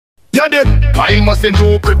Get it? I must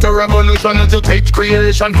do crypto revolution until Tate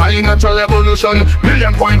creation, financial evolution.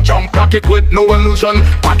 Million point jump, rocket with no illusion.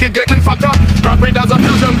 Pocket getting fatter, rapid as a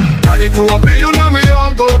fusion. Carry to $1 billion and we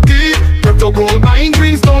all go deep. Crypto gold mine,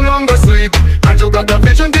 dreams no longer sleep. And you got the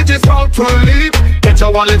vision, digits about to leap. Get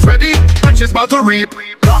your wallets ready, riches about to reap.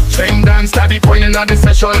 Blockchain dance, steady coin at the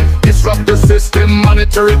session. Disrupt the system,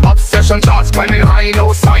 monetary obsession. Charts climbing high,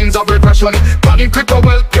 no signs of regression. Money, crypto,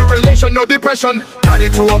 wealth, relation, no depression. Carry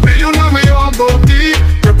to $1 billion and we all go deep.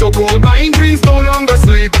 Crypto gold mine, dreams no longer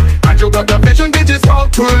sleep. And you got the vision, digits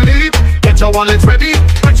about to leap. Get your wallets ready,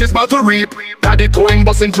 riches about to reap. Daddy coin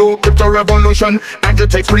busting through crypto revolution. And you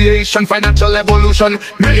take creation, financial evolution.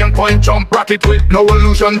 Million point jump, rocket with no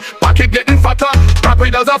illusion. Pocket getting fatter,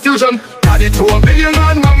 rapid as a fusion. Daddy to $1 billion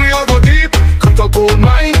and we all go deep. Crypto gold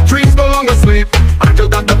mine, dreams no longer sleep. And you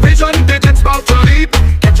got the vision, digits about to leap.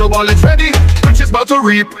 Get your wallets ready, riches about to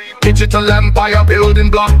reap. Digital empire building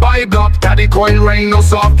block by block. Daddy coin reign, no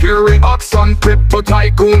soft fury oxon. Crypto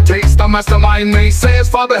tycoon takes the mastermind. They say it's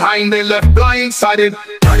far behind, they left blindsided.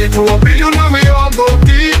 Daddy to $1 billion and we all go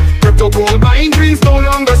deep. Crypto gold mine, dreams no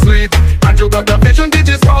longer sleep. And you got the vision,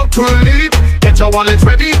 digits about to leap. Get your wallets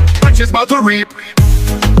ready, riches about to reap.